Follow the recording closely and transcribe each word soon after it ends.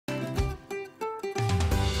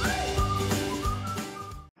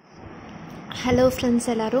Hello friends,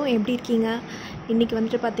 எல்லோரும் எப்படி இருக்கீங்க? இன்றைக்கி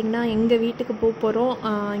வந்துட்டு பார்த்திங்கன்னா எங்கள் வீட்டுக்கு போகிறோம்.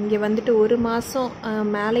 இங்கே வந்துட்டு 1 மாதம்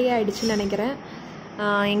மேலேயே ஆயிடுச்சுன்னு நினைக்கிறேன்.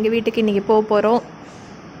 எங்கள் வீட்டுக்கு இன்றைக்கி போகிறோம்.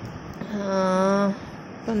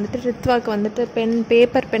 வந்துட்டு ரித்வாக்கு வந்துட்டு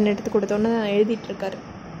பேப்பர் பென் எடுத்து கொடுத்தோன்னு எழுதிட்டுருக்காரு.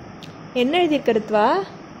 என்ன எழுதியிருக்க ரித்வா?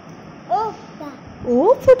 ஓ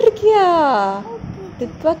போட்டிருக்கியா?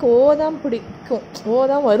 ரித்வாக்கு ஓ தான் பிடிக்கும், ஓ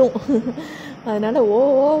தான் வரும். அதனால்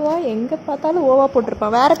ஓவா எங்கே பார்த்தாலும் ஓவா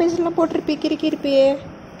போட்டிருப்பான். வேறு பேஜ்லாம் போட்டிருப்பி கிறுக்கிருப்பியே.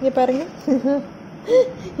 இங்கே பாருங்க,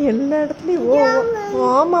 எல்லா இடத்துலையும் ஓ.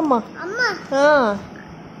 ஆமாம்மா.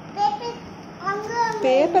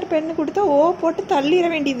 பேப்பர் பென்னு கொடுத்தா ஓ போட்டு தள்ளிட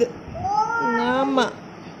வேண்டியது. ஆமாம்,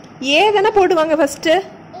 ஏ தானே போடுவாங்க ஃபஸ்ட்டு.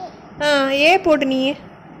 ஏ போடு நீ.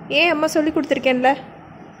 அம்மா சொல்லி கொடுத்துருக்கேன்ல,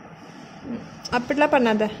 அப்படிலாம்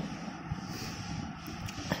பண்ணாத.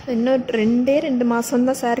 இன்னும் 2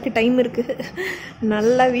 மாதம்தான் சாருக்கு டைம் இருக்குது.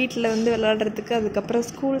 நல்லா வீட்டில் வந்து விளாடுறதுக்கு. அதுக்கப்புறம்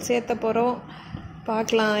ஸ்கூல் சேர்த்த போகிறோம்.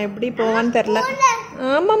 பார்க்கலாம் எப்படி போவான்னு தெரில.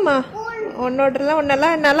 ஆமாம்மா,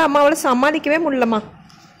 உன்னெல்லாம் என்னால் அம்மாவால் சமாளிக்கவே முடியலம்மா.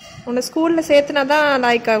 உன்னை ஸ்கூலில் சேர்த்துனா தான்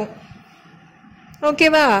லாய்க் ஆகும்.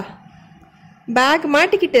 ஓகேவா? பேக்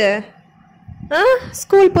மாட்டிக்கிட்டு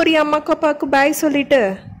ஸ்கூல் போறியா? அம்மாக்கும் அப்பாவுக்கும் பேக் சொல்லிட்டு.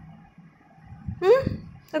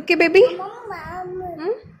 Okay baby.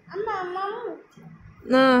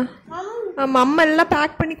 ஆமாம், அம்மா எல்லாம்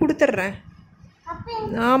பேக் பண்ணி கொடுத்துட்றேன்.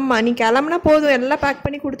 ஆமாம், நீ கிளம்புனா போதும், எல்லாம் பேக்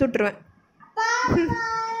பண்ணி கொடுத்துட்ருவேன்.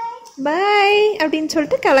 பாய் அப்படின்னு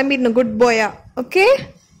சொல்லிட்டு கிளம்பிடணும், குட் பாயா. ஓகே,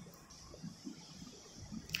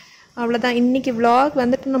 அவ்வளோதான். இன்றைக்கி விலாக்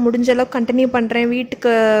வந்துட்டு நான் முடிஞ்ச அளவுக்கு கண்டினியூ பண்ணுறேன்.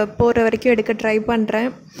 வீட்டுக்கு போகிற வரைக்கும் எடுக்க ட்ரை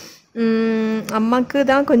பண்ணுறேன். அம்மாவுக்கு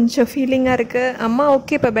தான் கொஞ்சம் ஃபீலிங்காக இருக்குது. அம்மா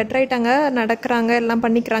ஓகே, இப்போ பெட்டர் ஆகிட்டாங்க, நடக்கிறாங்க, எல்லாம்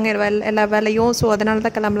பண்ணிக்கிறாங்க எல்லா வேலையும். ஸோ அதனால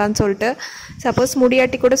தான் கிளம்பலான்னு சொல்லிட்டு. சப்போஸ்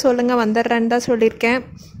முடியாட்டி கூட சொல்லுங்கள், வந்துடுறேன்னு தான் சொல்லியிருக்கேன்.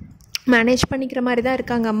 மேனேஜ் பண்ணிக்கிற மாதிரி தான்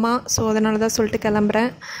இருக்காங்க அம்மா. ஸோ அதனால தான் சொல்லிட்டு கிளம்புறேன்.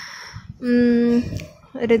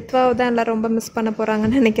 ரித்வாவை தான் எல்லாம் ரொம்ப மிஸ் பண்ண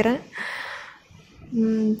போகிறாங்கன்னு நினைக்கிறேன்.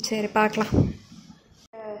 சரி, பார்க்கலாம்.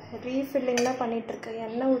 ரீஃபில்லிங்லாம் பண்ணிகிட்ருக்கேன்.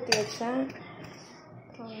 எண்ணெய் ஊற்றி வச்சேன்.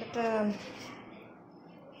 வந்துட்டு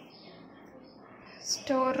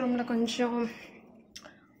ஸ்டோர் ரூமில் கொஞ்சம்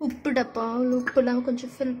உப்பு டப்பா, உப்புலாம்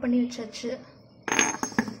கொஞ்சம் ஃபில் பண்ணி வச்சாச்சு.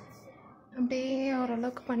 அப்படியே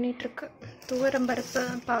ஓரளவுக்கு பண்ணிகிட்ருக்கு. துவரம் பருப்பு,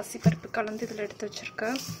 பாசி பருப்பு கலந்து இதில் எடுத்து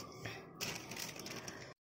வச்சுருக்கேன்.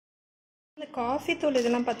 இந்த காஃபி தூள்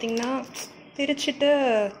இதெல்லாம் பார்த்திங்கன்னா திரிச்சிட்டு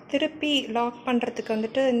திருப்பி லாக் பண்ணுறதுக்கு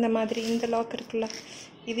வந்துட்டு இந்த மாதிரி இந்த லாக் இருக்குல்ல,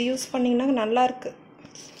 இது யூஸ் பண்ணிங்கன்னா நல்லாயிருக்கு,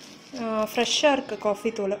 ஃப்ரெஷ்ஷாக இருக்குது காஃபி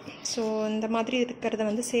தூள். ஸோ இந்த மாதிரி இருக்கிறத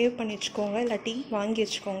வந்து சேவ் பண்ணி வச்சுக்கோங்க, இல்லாட்டி வாங்கி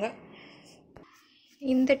வச்சுக்கோங்க.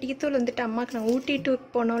 இந்த டீ தூள் வந்துட்டு அம்மாவுக்கு நான் ஊட்டி டூர்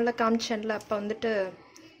போனோம்ல, காமிச்சேன்ல, அப்போ வந்துட்டு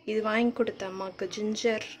இது வாங்கி கொடுத்தேன் அம்மாவுக்கு.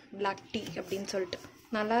 ஜிஞ்சர் பிளாக் டீ அப்படின்னு சொல்லிட்டு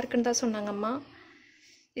நல்லா இருக்குன்னு தான் சொன்னாங்க அம்மா.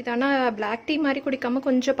 இது ஆனால் பிளாக் டீ மாதிரி குடிக்காமல்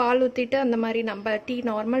கொஞ்சம் பால் ஊற்றிட்டு அந்த மாதிரி நம்ம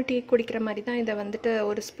நார்மல் டீ குடிக்கிற மாதிரி தான் இதை வந்துட்டு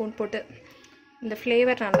 1 ஸ்பூன் போட்டு. இந்த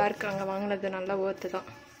ஃப்ளேவர் நல்லாயிருக்கு, அங்கே வாங்கினது நல்லா ஒர்த்து தான்.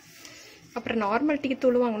 அப்புறம் நார்மல் டீ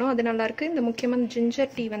தூள் வாங்கினோம், அது நல்லாயிருக்கு. இந்த முக்கியமாக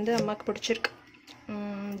ஜிஞ்சர் டீ வந்து அம்மாவுக்கு பிடிச்சிருக்கு.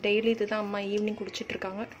 டெய்லி இது தான் அம்மா ஈவினிங்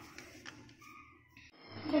குடிச்சிட்ருக்காங்க.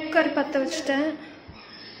 குக்கர் பற்ற வச்சுட்டேன்,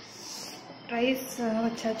 ரைஸ்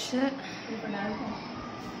வச்சாச்சு.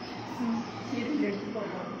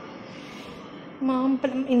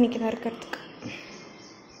 மாம்பழம் இன்றைக்கி தான் இருக்கிறதுக்கு.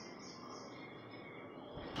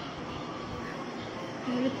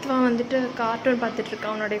 ரித்வா வந்துட்டு கார்ட்டூன்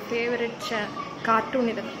பார்த்துட்ருக்கான். அவனுடைய ஃபேவரட் கார்ட்டூன்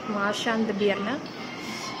இது, மாஷா அந்த பியர்னு.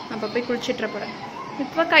 அப்போ போய் குளிச்சிட்ற போகிறேன்.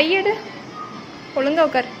 ரித்வா கையெடு, ஒழுங்கா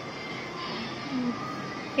உட்கார்.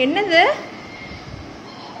 என்னது?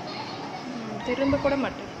 திரும்ப கூட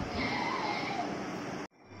மாட்டேன்.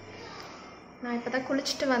 நான் இப்போ தான்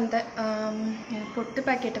குளிச்சுட்டு வந்தேன். பொட்டு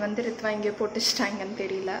பேக்கெட் வந்து ரித்வா இங்கே போட்டு வச்சுட்டாங்கன்னு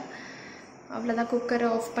தெரியல. அவ்வளோதான், குக்கரை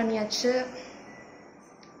ஆஃப் பண்ணியாச்சு.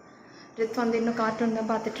 ரித்வா வந்து இன்னும் கார்ட்டூன் தான்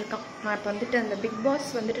பார்த்துட்ருக்கான். நான் இப்போ வந்துட்டு அந்த பிக் பாஸ்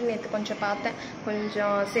வந்துட்டு நேற்று கொஞ்சம் பார்த்தேன்.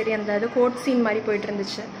 கொஞ்சம் சரி, அந்த இது கோட் சீன் மாதிரி போயிட்டு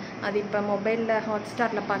இருந்துச்சு. அது இப்போ மொபைலில்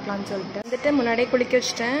ஹாட்ஸ்டாரில் பார்க்கலான்னு சொல்லிட்டு வந்துட்டு முன்னாடியே குளிக்க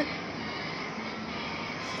வச்சிட்டேன்.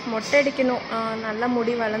 மொட்டை அடிக்கணும், நல்லா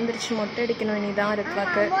முடி வளர்ந்துருச்சு. மொட்டை அடிக்கணும் இனி தான்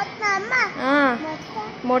ரித்வாக்கு.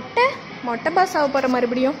 மொட்டை பாஸ் ஆக போகிற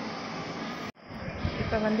மறுபடியும்.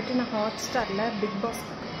 இப்போ வந்துட்டு நான் ஹாட்ஸ்டாரில் பிக் பாஸ்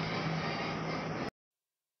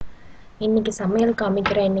இன்றைக்கி சமையல்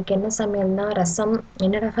காமிக்கிறேன். இன்றைக்கி என்ன சமையல்னா ரசம்.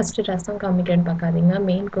 என்னடா ஃபஸ்ட்டு ரசம் காமிக்கிறேன்னு பார்க்காதீங்க,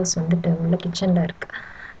 மெயின் கோர்ஸ் வந்துட்டு உள்ள கிச்சனில் இருக்குது.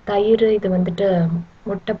 தயிர், இது வந்துட்டு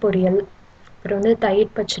முட்டை பொரியல். அப்புறம் வந்து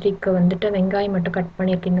தயிர் பச்சடிக்கு வந்துட்டு வெங்காயம் மட்டும் கட்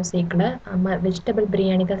பண்ணியிருக்கேன், இன்னும் சேர்க்கல. வெஜிடபிள்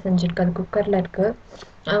பிரியாணி தான் செஞ்சுருக்கு, அது குக்கரில் இருக்குது.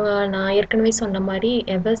 நான் ஏற்கனவே சொன்ன மாதிரி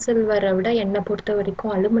எவர் சில்வரை விட என்னை பொறுத்த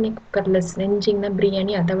வரைக்கும் அலுமினியம் குக்கரில் செஞ்சிங்கன்னா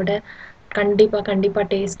பிரியாணி அதை விட கண்டிப்பா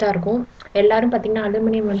டேஸ்டா இருக்கும். எல்லாரும் பார்த்தீங்கன்னா,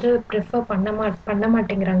 அலுமினியம் வந்து ப்ரிஃபர் பண்ண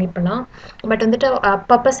மாட்டேங்கிறாங்க இப்பலாம். பட் வந்துட்டு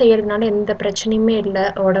அப்பப்ப செய்யறதுனால எந்த பிரச்சனையுமே இல்ல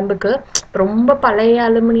உடம்புக்கு. ரொம்ப பழைய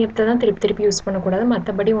அலுமினியத்த தான் திருப்பி திருப்பி யூஸ் பண்ணக்கூடாது.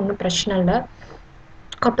 மத்தபடி ஒண்ணும் பிரச்சனை இல்ல.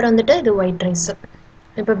 அப்புறம் வந்துட்டு இது ஒயிட் ரைஸ்.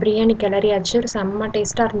 இப்ப பிரியாணி கிளறியாச்சு. செம்ம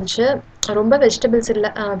டேஸ்ட்டா இருந்துச்சு. ரொம்ப வெஜிடபிள்ஸ் இல்ல.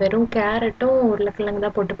 வெறும் கேரட்டும், உருளைக்கிழங்கு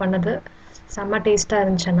தான் போட்டு பண்ணது. செம்ம டேஸ்ட்டா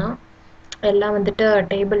இருந்துச்சு ஆனா. எல்லாம் வந்துட்டு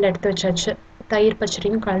டேபிள்ல எடுத்து வச்சாச்சு. தயிர்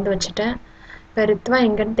பச்சடியும் கலந்து வச்சுட்டேன். இப்ப ரித்வா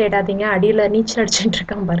எங்கன்னு தேடாதீங்க. அடியில நீச்சல் அடிச்சுட்டு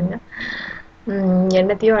இருக்கான் பாருங்க.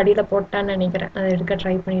 என்னத்தையோ அடியில போட்டான்னு நினைக்கிறேன். அதை எடுக்க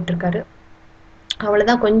ட்ரை பண்ணிட்டு இருக்காரு.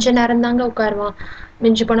 அவ்வளவுதான், கொஞ்ச நேரம் தாங்க உட்காருவான்.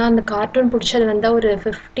 மிஞ்சி போனா அந்த கார்ட்டூன் பிடிச்சது வந்தா ஒரு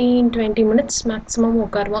 15-20 மினிட்ஸ் மேக்ஸிமம்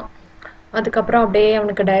உட்காருவான். அதுக்கப்புறம் அப்படியே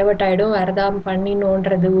அவனுக்கு டைவர்ட் ஆயிடும். வேற ஏதாவது பண்ணி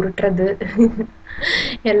நோண்டுறது, உருட்டுறது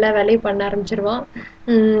எல்லா வேலையும் பண்ண ஆரம்பிச்சிருவான்.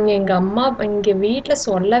 எங்க அம்மா இங்க வீட்டுல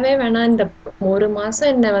சொல்லவே வேணாம். இந்த 1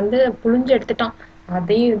 மாசம் என்னை வந்து புழிஞ்சு எடுத்துட்டான்.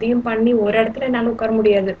 அதையும் இதையும் பண்ணி ஒரு இடத்துல என்னால உட்கார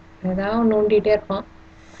முடியாது. ஏதாவது நோண்டிட்டே இருப்பான்.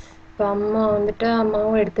 இப்ப அம்மா வந்துட்டு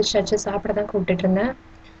அம்மாவும் எடுத்து வச்சு சாப்பிட தான் கூப்பிட்டுட்டு இருந்தேன்.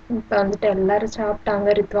 இப்ப வந்துட்டு எல்லாரும் சாப்பிட்டாங்க.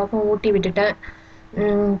 ரித்வாக்கும் ஊட்டி விட்டுட்டேன்.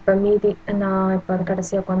 இப்ப மீதி நான் இப்ப அது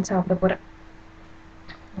கடைசியா உட்காந்து சாப்பிட போறேன்.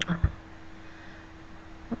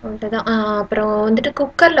 அவ்வளவுதான். அப்புறம் வந்துட்டு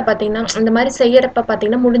குக்கர்ல பாத்தீங்கன்னா, இந்த மாதிரி செய்யறப்ப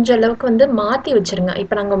பாத்தீங்கன்னா, முடிஞ்ச அளவுக்கு வந்து மாத்தி வச்சிருங்க.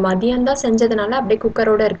 இப்ப நாங்க மதியம் தான் செஞ்சதுனால அப்படியே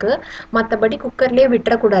குக்கரோட இருக்கு. மத்தபடி குக்கர்லயே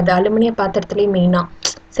விட்டுறக்கூடாது. அலுமினிய பாத்திரத்திலேயே மெயினா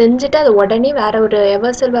செஞ்சுட்டு அது உடனே வேற ஒரு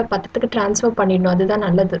எவர் சில்வர் பாத்திரத்துக்கு டிரான்ஸ்ஃபர் பண்ணிடணும். அதுதான்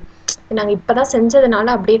நல்லது. நாங்க இப்பதான்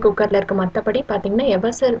செஞ்சதுனால அப்படியே குக்கர்ல இருக்கு. மத்தபடி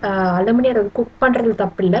பாத்தீங்கன்னா அலுமினியம் குக் பண்றது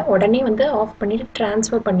தப்பு இல்ல. உடனே வந்து ஆஃப் பண்ணிட்டு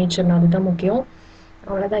டிரான்ஸ்ஃபர் பண்ணி வச்சிடணும். அதுதான் முக்கியம்.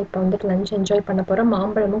 அவ்வளவுதான். இப்ப வந்துட்டு லஞ்ச் என்ஜாய் பண்ண போறோம்.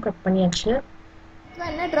 மாம்பழமும் கட் பண்ணியாச்சு.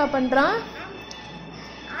 என்ன ட்ரா பண்றான்?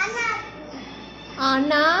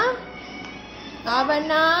 அண்ணா,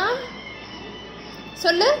 அவனா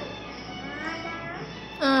சொல்லு.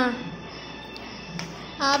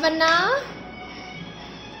 அவனா,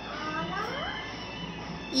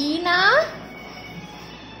 ஈனா,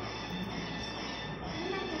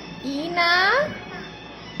 ஈனா.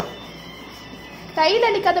 கையில்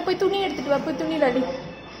அடிக்காத, போய் துணி எடுத்துட்டு வா. போய் துணியில் அடி.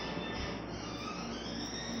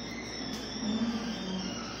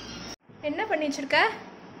 என்ன பண்ணி வச்சிருக்க?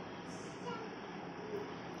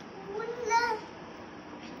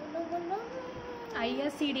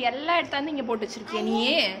 ஐஎஸ்சிடி எல்லாம் எடுத்தாந்து இங்க போட்டு வச்சிருக்கிய நீ?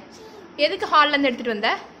 எதுக்கு ஹால்ல இருந்து எடுத்துட்டு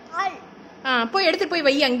வந்த? போய் எடுத்துட்டு போய்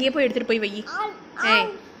வை. அங்கேயே போய் எடுத்துட்டு போய் வை.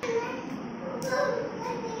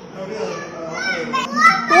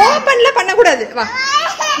 ஓபன்ல பண்ண கூடாது. வா.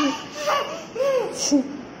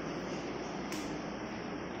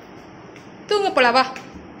 தூங்க போலாம் வா.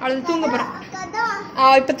 அவ்வளவு தூங்க போறோம்.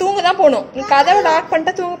 இப்ப தூங்க தான் போகணும். நீ கதவை லாக்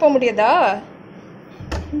பண்ணிட்டா தூங்க போக முடியாதா?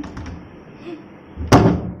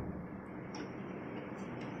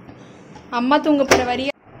 அம்மா தூங்க போற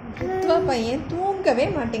வரியா? ரித்வா பையன் தூங்கவே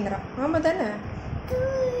மாட்டேங்கிறான். ஆமா தானே?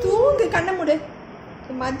 தூங்கு, கண்ணை மூடு.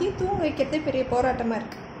 மதியம் தூங்க வைக்கிறதே பெரிய போராட்டமா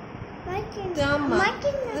இருக்கு. ஆமா,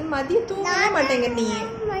 மதியம் தூங்கவே மாட்டேங்க நீ.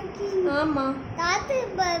 ஆமா,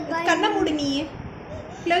 கண்ணை மூடு நீ.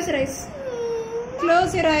 Close your eyes.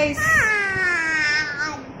 Close your eyes.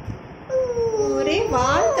 ஒரே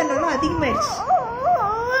வாழ்த்தனாலும் அதிகமாயிடுச்சு.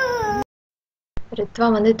 ரித்வா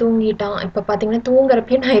வந்து தூங்கிட்டான். இப்ப பாத்தீங்கன்னா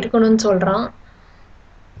தூங்குறப்பயும் நான் இருக்கணும்னு சொல்றான்.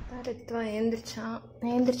 ரித்வா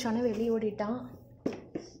ஏந்திரிச்சானே வெளியே ஓடிட்டான்.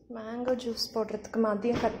 மேங்கோ ஜூஸ் போடுறதுக்கு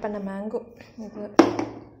மதியம் கட் பண்ண மேங்கோ இது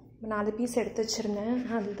 4 பீஸ் எடுத்து வச்சுருந்தேன்.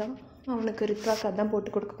 அதுதான் அவனுக்கு ரித்வாக்கு அதான் போட்டு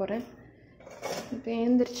கொடுக்க போகிறேன். இப்போ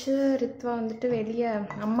ஏந்திரிச்சு ரித்வா வந்துட்டு வெளியே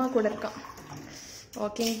அம்மா கூட இருக்கான்.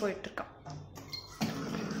 வாக்கிங் போயிட்டுருக்கான்.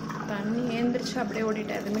 தண்ணி ஏந்திரிச்சு அப்படியே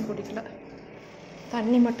ஓடிட்டேன். எதுவுமே குடிக்கல.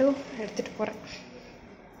 தண்ணி மட்டும் எடுத்துகிட்டு போகிறேன்.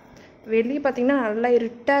 வெளியே பார்த்திங்கன்னா நல்லா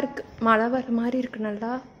இருட்டாக இருக்குது. மழை வர மாதிரி இருக்குது.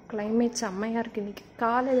 நல்லா கிளைமேட் செம்மையாக இருக்குது. இன்றைக்கி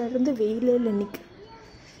காலையிலேருந்து வெயிலே இல்லை. இன்றைக்கி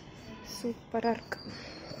சூப்பராக இருக்குது.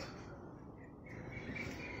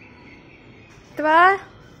 வா,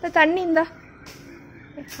 தண்ணி இந்தா.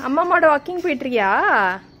 அம்மா மாட வாக்கிங் போயிட்டுருக்கியா?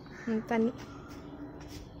 தண்ணி.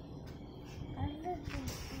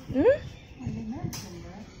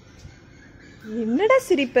 என்னடா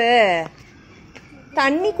சிரிப்பு?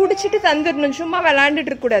 தண்ணி குடிச்சிட்டு தந்துடணும். சும்மா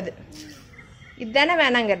விளாண்டுட்டு இருக்க கூடாது. இதுதானே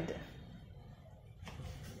வேணாங்கிறது.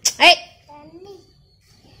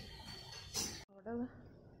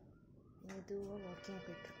 மெதுவா வாக்கிங்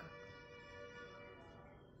போயிட்டு இருக்கான்.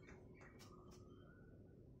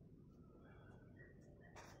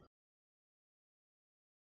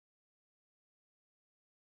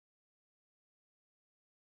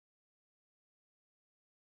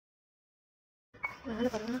 மேலே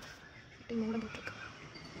பாருங்க, மூட போட்டுருக்கான்.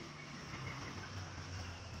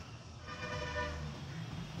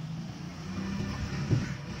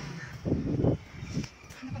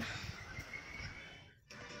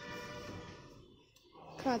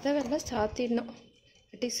 கதவெல்லாம் சாத்திடணும்.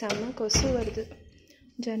 அப்படி செம்ம கொசு வருது.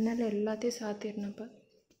 ஜன்னல் எல்லாத்தையும் சாத்திடணும். இப்போ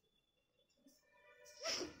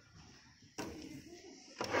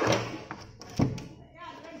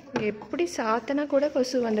எப்படி சாத்தினா கூட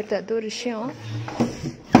கொசு வந்துடுது, அது ஒரு விஷயம்.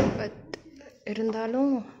 பட்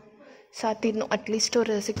இருந்தாலும் சாத்திடணும். அட்லீஸ்ட்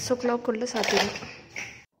ஒரு 6 o'clock சாத்திடணும்.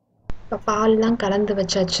 இப்போ பால்லாம் கலந்து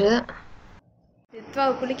வச்சாச்சு.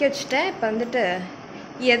 ரித்வாவை குளிக்க வச்சுட்டேன். இப்போ வந்துட்டு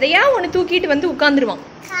எதையா ஒன்று தூக்கிட்டு வந்து உட்காந்துருவான்.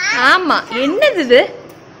 ஆமாம், என்னது இது?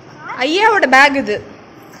 ஐயாவோட பேக் இது.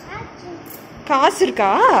 காசு இருக்கா?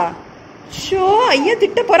 ஷோ, ஐயா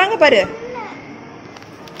திட்ட போறாங்க பாரு.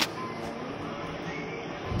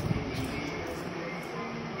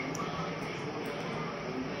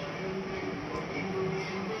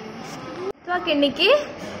 இன்னைக்கு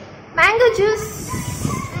மேங்கோ ஜூஸ்.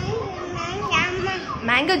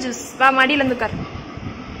 Mango juice. வா, மடியில இருந்து உட்கார்.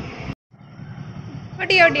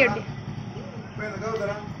 ஓடி ஓடி ஓடி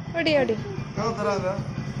ஓடி ஓடி.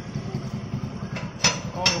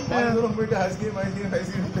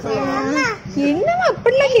 என்னமா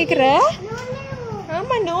அப்படிலாம் கேக்குற?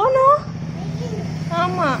 ஆமா, நோனோ.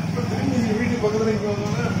 ஆமா.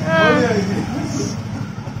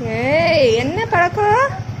 ஏய், என்ன பழக்கம்?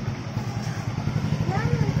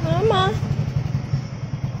 ஆமா.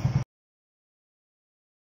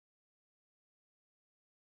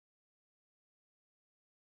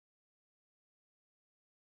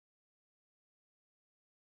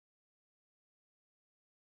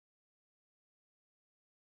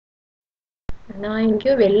 நான்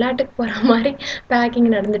எங்கேயோ வெளிநாட்டுக்கு போற மாதிரி பேக்கிங்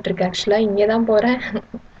நடந்துட்டு இருக்கு. ஆக்சுவலா இங்கே தான் போறேன்.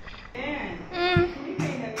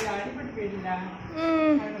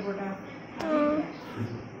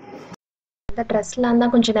 இந்த ட்ரெஸ்லாம்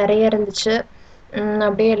தான் கொஞ்சம் நிறைய இருந்துச்சு.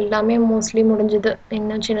 அப்படியே எல்லாமே மோஸ்ட்லி முடிஞ்சுது.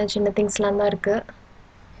 இன்னும் சின்ன சின்ன திங்ஸ்லாம் தான் இருக்கு.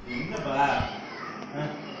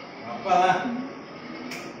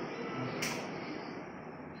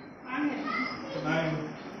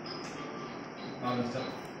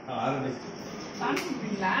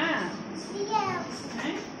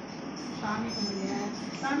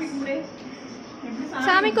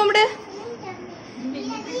 சாமி கும்பிடு.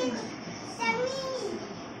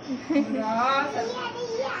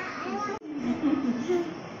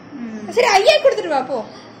 சரி, ஐயா கொடுத்துட்டு வா போ.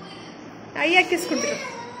 ஐயா கிஸ் கொடுத்துரு.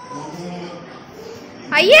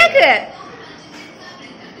 ஐயாக்கு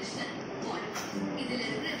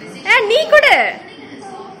நீ கொடு.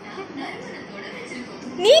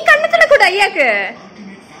 நீ கண்ணத்துல கொடு ஐயாக்கு.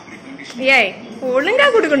 ஏய், ஒழுங்கா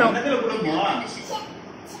கொடுக்கணும்.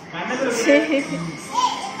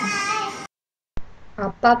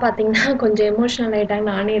 அப்பா பார்த்தீங்கன்னா கொஞ்சம் எமோஷனல் ஆகிட்டாங்க.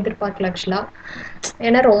 நானே எதிர்பார்க்கல ஆக்சுவலாக.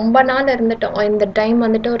 ஏன்னா ரொம்ப நாள் இருந்துட்டோம். இந்த டைம்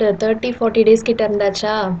வந்துட்டு ஒரு 30-40 days கிட்ட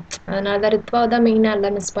இருந்தாச்சா. அதனால தான் ரித்வாவை தான் மெயினாக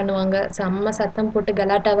எல்லாம் மிஸ் பண்ணுவாங்க. செம்ம சத்தம் போட்டு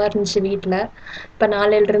கலாட்டாவாக இருந்துச்சு வீட்டில். இப்போ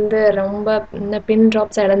நாளையிலிருந்து ரொம்ப இந்த பின்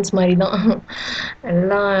ட்ராப் சைலன்ஸ் மாதிரி தான்.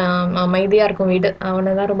 எல்லாம் அமைதியாக இருக்கும் வீடு.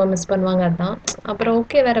 அவனை தான் ரொம்ப மிஸ் பண்ணுவாங்க. அதுதான் அப்புறம்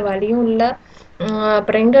ஓகே, வேறு வழியும் இல்லை.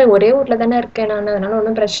 அப்புறம் எங்கே ஒரே ஊரில் தானே இருக்கேன் நான். அதனால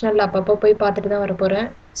ஒன்றும் பிரச்சனை இல்லை. அப்பப்போ போய் பார்த்துட்டு தான் வர போகிறேன்.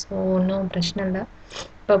 ஸோ ஒன்றும் பிரச்சனை இல்லை.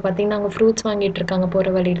 இப்போ பார்த்தீங்கன்னா அவங்க ஃப்ரூட்ஸ் வாங்கிட்டு இருக்காங்க போகிற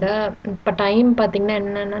வழியில். இப்போ டைம் பார்த்தீங்கன்னா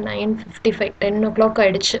என்னென்னா 9:55, 10 o'clock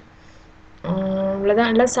ஆகிடுச்சு.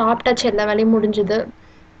 இவ்வளோதான், எல்லாம் சாப்பிட்டாச்சு, எல்லா வேலையும் முடிஞ்சுது.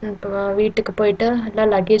 இப்போ வீட்டுக்கு போயிட்டு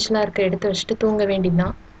எல்லாம் லக்கேஜ்லாம் இருக்க எடுத்து வச்சுட்டு தூங்க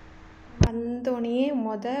வேண்டியதுதான். வந்தோடனே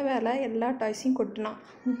வேலை எல்லா டாய்ஸையும் கொட்டினான்.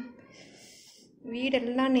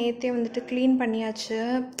 வீடெல்லாம் நேற்றே வந்துட்டு க்ளீன் பண்ணியாச்சு,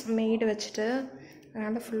 மெய்டு வச்சுட்டு.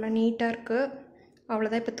 அதனால் ஃபுல்லாக நீட்டாக இருக்குது.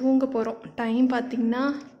 அவ்வளோதான், இப்போ தூங்க போகிறோம். டைம் பார்த்திங்கன்னா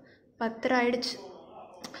 10 ஆகிடுச்சு.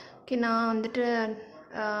 ஓகே, நான் வந்துட்டு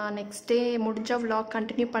நெக்ஸ்ட் டே முடிஞ்சால் vlog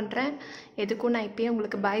கண்டினியூ பண்ணுறேன். எதுக்கும் நான் இப்போயே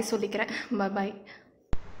உங்களுக்கு பாய் சொல்லிக்கிறேன். பாய்.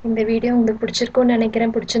 இந்த வீடியோ உங்களுக்கு பிடிச்சிருக்கும்னு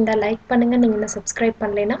நினைக்கிறேன். பிடிச்சிருந்தா லைக் பண்ணுங்கள். நீங்கள் இன்னும் சப்ஸ்கிரைப்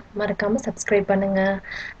பண்ணலைன்னா மறக்காமல் சப்ஸ்கிரைப் பண்ணுங்கள்.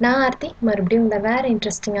 நான் ஆர்த்தி, மறுபடியும் உங்களை வேறு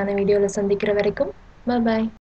இன்ட்ரெஸ்டிங்கான வீடியோவில் சந்திக்கிற வரைக்கும் பாய்.